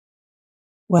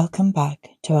Welcome back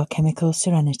to Alchemical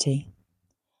Serenity.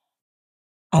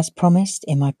 As promised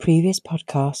in my previous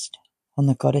podcast on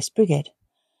the Goddess Brigid,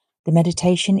 the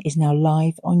meditation is now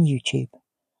live on YouTube,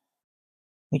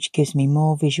 which gives me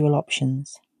more visual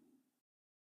options.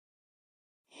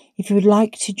 If you would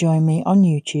like to join me on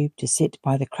YouTube to sit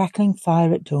by the crackling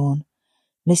fire at dawn,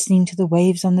 listening to the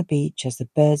waves on the beach as the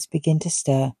birds begin to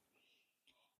stir,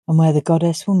 and where the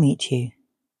goddess will meet you,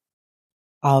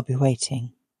 I'll be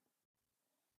waiting.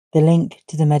 The link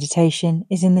to the meditation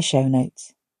is in the show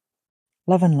notes.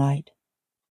 Love and light,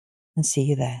 and see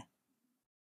you there.